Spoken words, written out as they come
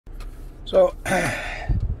So,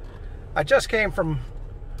 I just came from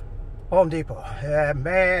Home Depot.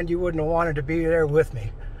 Man, you wouldn't have wanted to be there with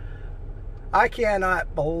me. I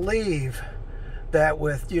cannot believe that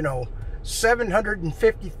with,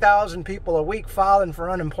 750,000 people a week filing for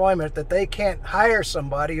unemployment, that they can't hire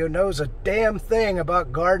somebody who knows a damn thing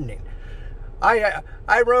about gardening. I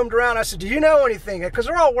roamed around. I said, do you know anything? Because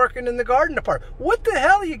they're all working in the garden department. What the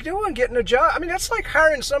hell are you doing getting a job? I mean, that's like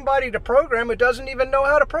hiring somebody to program who doesn't even know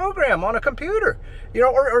how to program on a computer.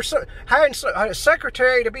 Or hiring a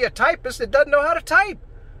secretary to be a typist that doesn't know how to type.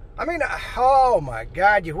 I mean, oh my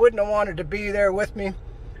God, you wouldn't have wanted to be there with me.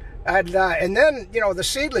 And then, the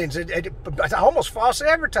seedlings, it almost false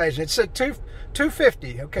advertising. It said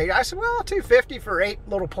 $250. Okay, I said, well, $250 for 8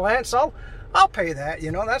 little plants. I'll pay that,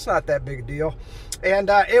 that's not that big a deal. And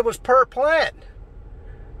it was per plant.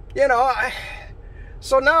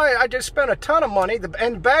 So now I just spent a ton of money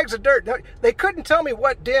and bags of dirt. They couldn't tell me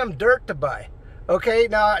what damn dirt to buy. Okay,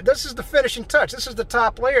 now this is the finishing touch. This is the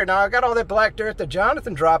top layer. Now I got all that black dirt that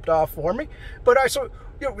Jonathan dropped off for me. But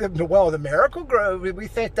well, the Miracle Grow, we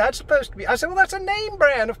think that's supposed to be. I said, well, that's a name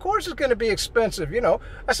brand. Of course it's going to be expensive,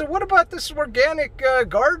 I said, what about this organic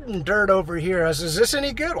garden dirt over here? I said, is this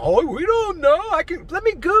any good? Oh, we don't know. Let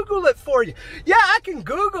me Google it for you. Yeah, I can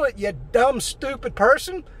Google it, you dumb, stupid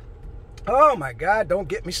person. Oh my God, don't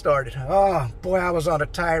get me started. Oh boy, I was on a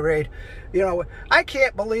tirade. I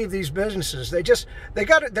can't believe these businesses. They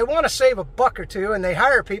want to save a buck or two, and they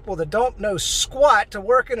hire people that don't know squat to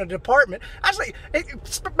work in a department. I was like,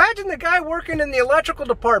 imagine the guy working in the electrical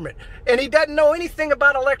department and he doesn't know anything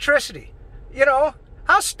about electricity.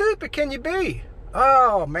 How stupid can you be?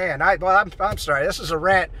 Oh man, I'm sorry. This is a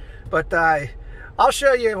rant, but I'll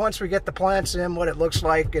show you once we get the plants in what it looks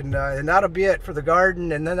like, and that'll be it for the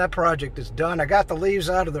garden, and then that project is done. I got the leaves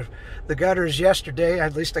out of the gutters yesterday.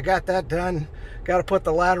 At least I got that done. Got to put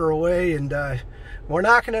the ladder away, and we're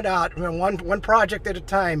knocking it out one project at a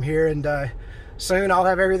time here, and soon I'll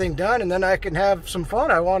have everything done, and then I can have some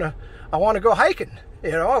fun. I want to go hiking.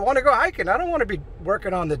 I want to go hiking. I don't want to be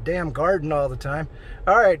working on the damn garden all the time.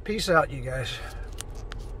 All right, peace out, you guys.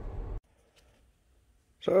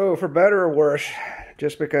 So, for better or worse,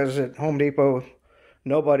 just because at Home Depot,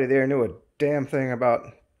 nobody there knew a damn thing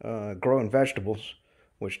about growing vegetables,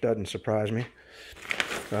 which doesn't surprise me.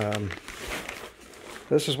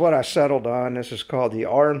 This is what I settled on. This is called the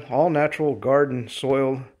All Natural Garden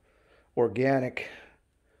Soil Organic.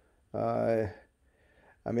 It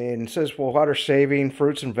says, well, water saving,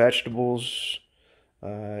 fruits and vegetables.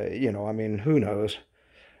 Who knows?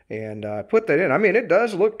 And I put that in. It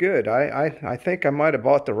does look good. I think I might have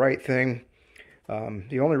bought the right thing.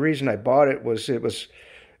 The only reason I bought it was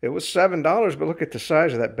 $7, but look at the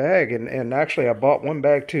size of that bag. And actually, I bought one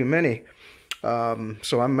bag too many.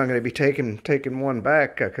 So I'm going to be taking one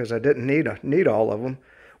back because I didn't need all of them,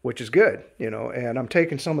 which is good, And I'm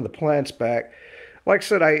taking some of the plants back. Like I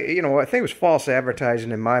said, I think it was false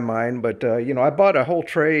advertising in my mind, but I bought a whole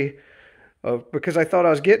tray because I thought I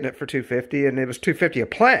was getting it for $250, and it was $250 a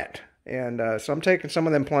plant, and so I'm taking some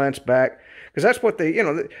of them plants back because that's what they,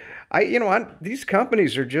 these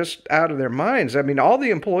companies are just out of their minds. All the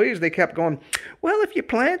employees, they kept going, well, if your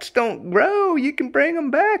plants don't grow, you can bring them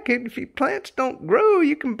back. If your plants don't grow,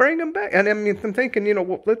 you can bring them back. And I'm thinking,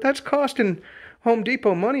 well, that's costing Home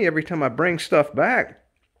Depot money every time I bring stuff back,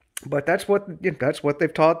 but that's what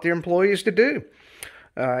they've taught their employees to do.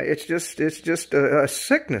 It's just a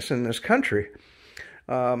sickness in this country.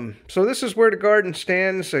 So this is where the garden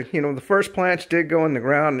stands. The first plants did go in the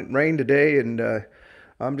ground. It rained today, and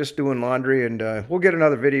I'm just doing laundry, and we'll get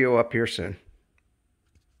another video up here soon.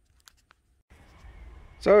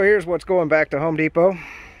 So here's what's going back to Home Depot.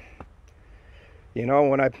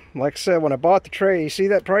 Like I said, when I bought the tray, you see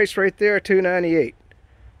that price right there, $2.98.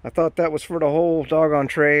 I thought that was for the whole doggone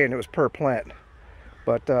tray, and it was per plant.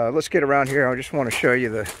 But let's get around here. I just want to show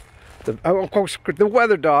you of course, the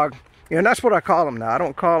weather dog. That's what I call them now. I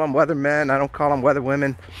don't call them weathermen. I don't call them weather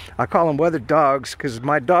women. I call them weather dogs because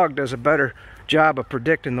my dog does a better job of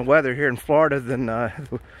predicting the weather here in Florida than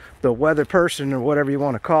the weather person or whatever you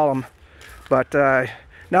want to call them. But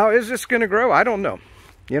now, is this going to grow? I don't know.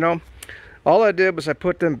 All I did was I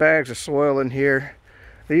put them bags of soil in here.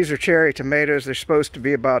 These are cherry tomatoes. They're supposed to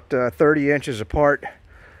be about 30 inches apart.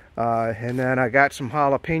 And then I got some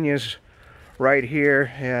jalapenos right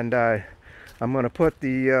here, and I'm going to put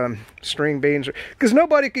the string beans, because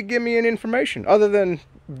nobody could give me any information other than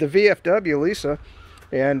the VFW, Lisa,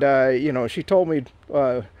 and she told me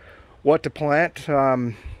what to plant.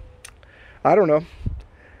 I don't know.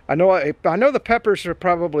 I know the peppers are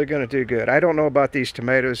probably going to do good. I don't know about these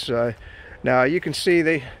tomatoes. Now you can see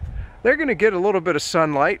they're going to get a little bit of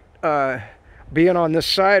sunlight. being on this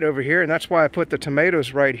side over here, and that's why I put the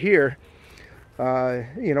tomatoes right here.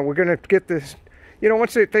 You know, we're going to get this, you know,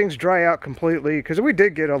 once things dry out completely, because we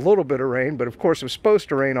did get a little bit of rain, but of course it was supposed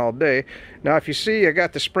to rain all day. Now, if you see, I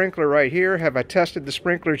got the sprinkler right here. Have I tested the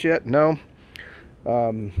sprinklers yet? No.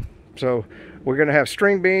 So we're going to have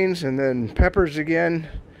string beans and then peppers again,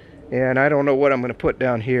 and I don't know what I'm going to put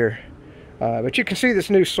down here. But you can see this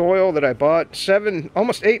new soil that I bought,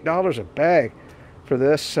 almost $8 a bag for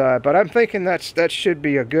this. But I'm thinking that should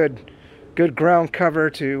be a good ground cover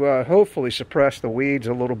to hopefully suppress the weeds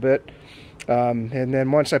a little bit. And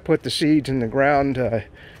then once I put the seeds in the ground,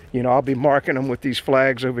 you know, I'll be marking them with these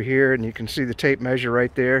flags over here, and you can see the tape measure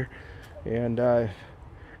right there. And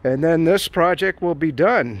then this project will be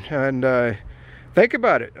done. And think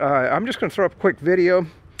about it. I'm just going to throw up a quick video.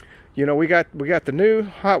 You know, we got the new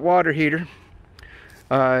hot water heater.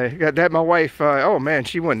 Got that. My wife, oh man,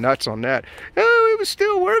 she went nuts on that. Oh, it was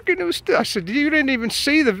still working. It was still. I said, you didn't even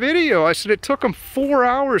see the video. I said, it took them 4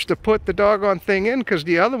 hours to put the doggone thing in because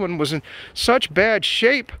the other one was in such bad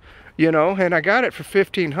shape, you know, and I got it for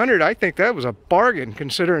 $1,500. I think that was a bargain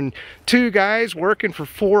considering 2 guys working for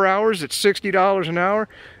 4 hours at $60 an hour.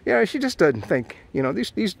 You know, she just doesn't think, you know,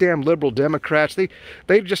 these damn liberal Democrats,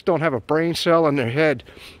 they just don't have a brain cell in their head.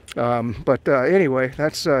 But anyway,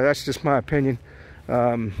 that's just my opinion.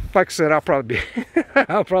 Like I said, I'll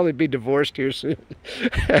probably be divorced here soon.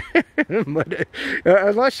 But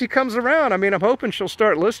unless she comes around, I mean, I'm hoping she'll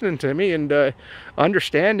start listening to me and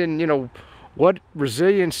understanding, you know, what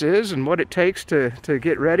resilience is and what it takes to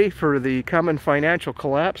get ready for the coming financial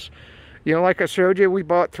collapse. You know, like I showed you, we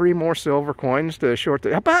bought 3 more silver coins to short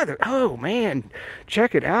the... Oh, man,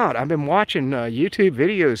 check it out. I've been watching YouTube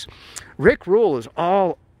videos. Rick Rule is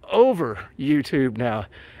all over YouTube now.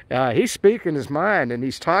 He's speaking his mind, and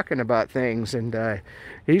he's talking about things. And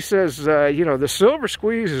he says, you know, the silver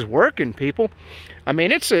squeeze is working, people. I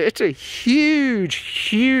mean, it's a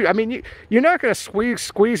huge... I mean, you're not going to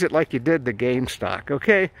squeeze it like you did the GameStop,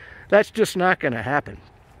 okay? That's just not going to happen.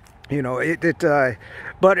 You know,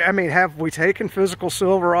 but I mean, have we taken physical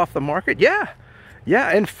silver off the market? Yeah.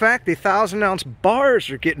 Yeah, in fact, the 1,000-ounce bars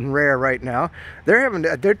are getting rare right now.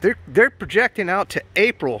 They're projecting out to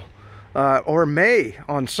April or May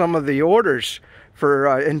on some of the orders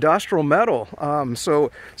for industrial metal.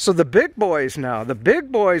 So the big boys now, the big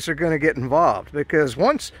boys are going to get involved, because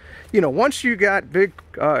once you got big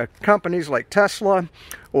companies like Tesla,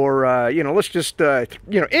 or you know, let's just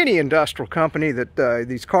you know, any industrial company that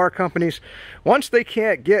these car companies, once they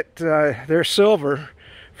can't get their silver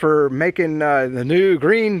for making the new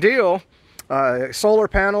Green Deal, solar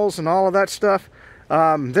panels and all of that stuff,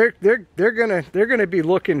 they're gonna be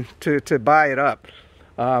looking to buy it up.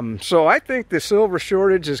 So I think the silver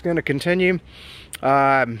shortage is going to continue.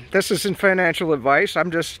 This isn't financial advice.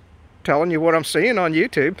 I'm just telling you what I'm seeing on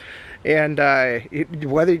YouTube. And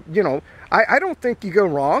whether, you know, I don't think you go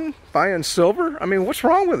wrong buying silver. I mean, what's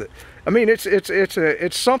wrong with it? I mean,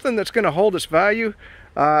 it's something that's going to hold its value.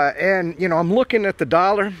 And you know, I'm looking at the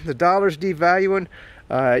dollar. The dollar's devaluing.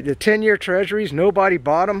 The 10-year treasuries, nobody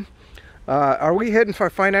bought them. Are we heading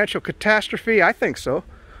for financial catastrophe? I think so.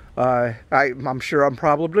 I'm sure I'm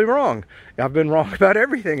probably wrong. I've been wrong about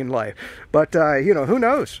everything in life, but you know, who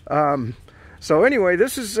knows? So anyway,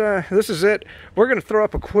 this is it. We're going to throw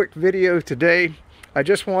up a quick video today. I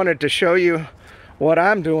just wanted to show you what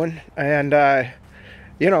I'm doing, and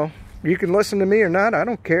you know, you can listen to me or not. I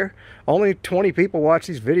don't care. Only 20 people watch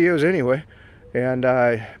these videos anyway, and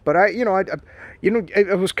but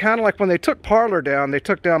it was kind of like when they took Parler down, they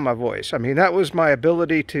took down my voice. I mean, that was my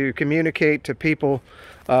ability to communicate to people,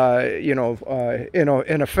 you know,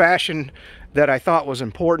 in a fashion that I thought was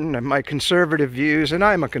important, and my conservative views. And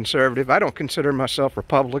I'm a conservative. I don't consider myself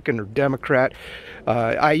Republican or Democrat.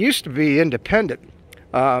 I used to be independent,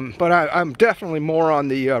 but I'm definitely more on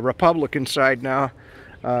the Republican side now.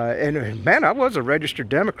 And man, I was a registered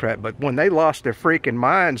Democrat, but when they lost their freaking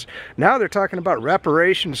minds, now they're talking about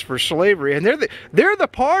reparations for slavery, and they're the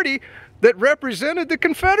party that represented the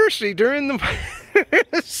Confederacy during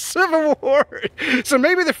the Civil War. So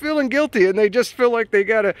maybe they're feeling guilty, and they just feel like they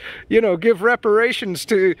gotta, you know, give reparations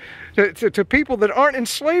to people that aren't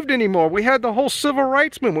enslaved anymore. We had the whole civil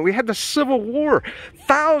rights movement. We had the Civil War.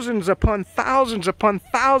 Thousands upon thousands upon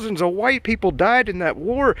thousands of white people died in that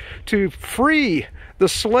war to free the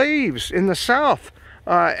slaves in the South.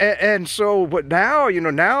 And so, but now, you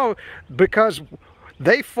know, now because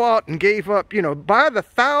they fought and gave up, you know, by the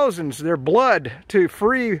thousands, their blood to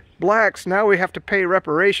free blacks. Now we have to pay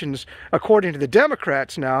reparations, according to the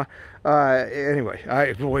Democrats now.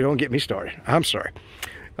 Anyway, boy, don't get me started. I'm sorry.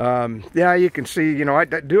 Yeah, you can see, you know, I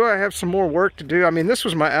have some more work to do. I mean, this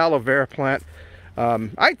was my aloe vera plant.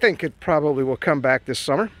 I think it probably will come back this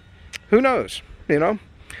summer. Who knows, you know?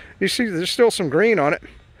 You see, there's still some green on it.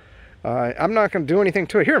 I'm not going to do anything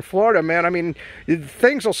to it. Here in Florida, man, I mean,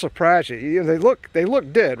 things will surprise you. You know, they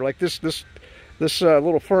look dead. Like this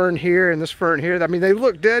little fern here and this fern here. I mean, they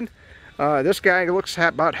look dead. This guy looks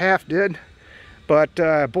about half dead. But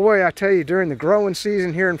boy, I tell you, during the growing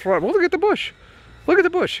season here in Florida, well, look at the bush. Look at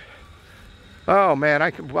the bush. Oh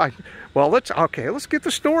man, well, let's get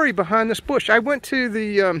the story behind this bush. I went to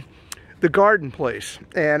the garden place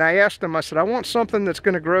and I asked them. I said, I want something that's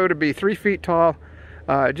going to grow to be 3 feet tall.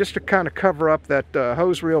 Just to kind of cover up that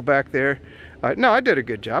hose reel back there. No, I did a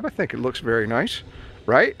good job. I think it looks very nice,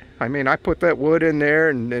 right? I mean, I put that wood in there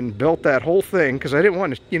and built that whole thing because I didn't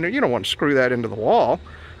want to, you know, you don't want to screw that into the wall.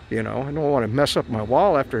 You know, I don't want to mess up my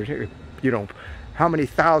wall after, you know, how many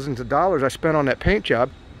thousands of dollars I spent on that paint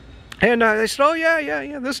job. And they said, oh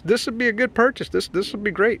yeah, this would be a good purchase. This would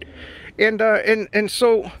be great. And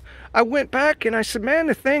so I went back and I said, man,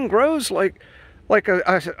 the thing grows like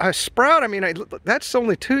a sprout. I mean, that's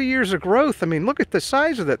only 2 years of growth. I mean, look at the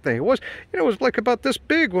size of that thing. It was, you know, it was like about this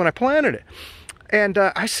big when I planted it. And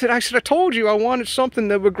I said, I told you I wanted something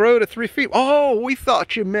that would grow to 3 feet. Oh, we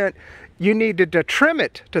thought you meant you needed to trim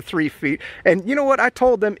it to 3 feet. And you know what? I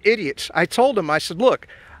told them idiots. I told them, I said, look,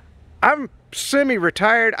 I'm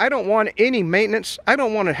semi-retired. I don't want any maintenance. I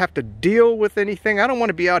don't want to have to deal with anything. I don't want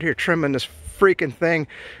to be out here trimming this freaking thing,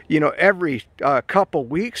 you know, every couple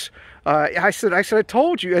weeks. I said, I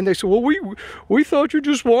told you. And they said, well, we thought you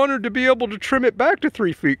just wanted to be able to trim it back to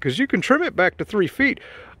 3 feet because you can trim it back to 3 feet.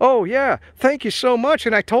 Oh yeah, thank you so much.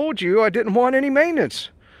 And I told you I didn't want any maintenance.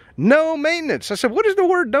 No maintenance. I said, what does the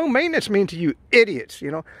word no maintenance mean to you idiots?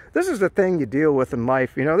 You know, this is the thing you deal with in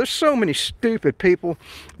life. You know, there's so many stupid people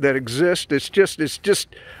that exist. It's just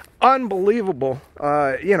unbelievable.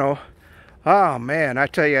 You know, oh man, I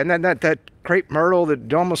tell you. And then that crepe myrtle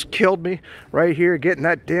that almost killed me right here, getting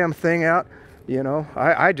that damn thing out. You know,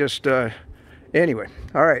 I just, anyway,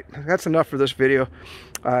 all right, that's enough for this video.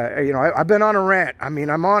 You know, I've been on a rant. I mean,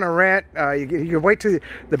 I'm on a rant. You can wait to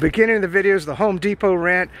the beginning of the videos, the Home Depot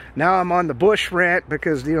rant. Now I'm on the Bush rant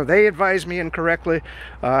because, you know, they advised me incorrectly.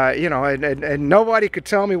 You know, and nobody could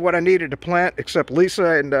tell me what I needed to plant except Lisa.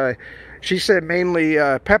 And she said mainly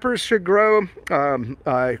peppers should grow,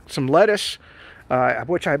 some lettuce,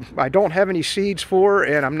 which I don't have any seeds for,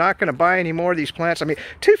 and I'm not going to buy any more of these plants. I mean,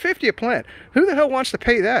 $2.50 a plant. Who the hell wants to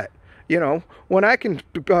pay that? You know, when I can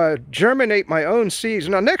germinate my own seeds.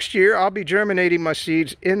 Now, next year, I'll be germinating my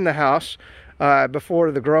seeds in the house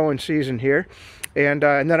before the growing season here. And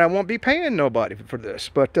then I won't be paying nobody for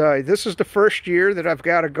this. But this is the first year that I've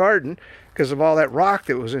got a garden because of all that rock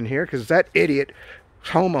that was in here. Because that idiot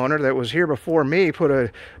homeowner that was here before me put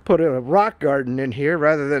a rock garden in here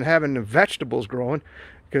rather than having the vegetables growing.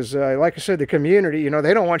 Because, like I said, the community, you know,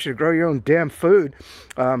 they don't want you to grow your own damn food.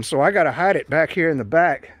 So I got to hide it back here in the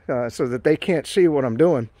back so that they can't see what I'm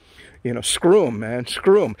doing. You know, screw them, man,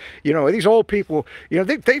 screw them. You know, these old people, you know,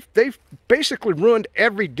 they've basically ruined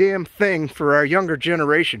every damn thing for our younger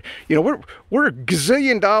generation. You know, we're $1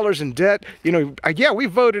 gazillion in debt. You know, yeah, we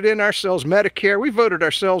voted in ourselves Medicare. We voted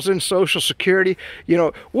ourselves in Social Security. You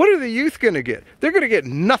know, what are the youth going to get? They're going to get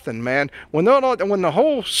nothing, man. When the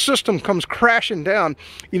whole system comes crashing down,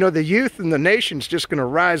 you know, the youth and the nation's just going to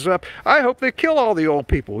rise up. I hope they kill all the old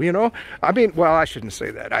people, you know. I mean, well, I shouldn't say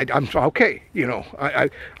that. I'm okay, you know.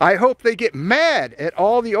 I hope they get mad at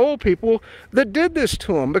all the old people that did this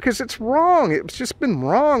to them because it's wrong. It's just been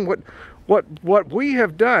wrong what we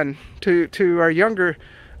have done to our younger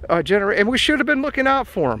generation, and we should have been looking out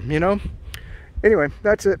for them, you know. Anyway,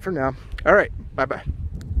 that's it for now. All right, bye-bye.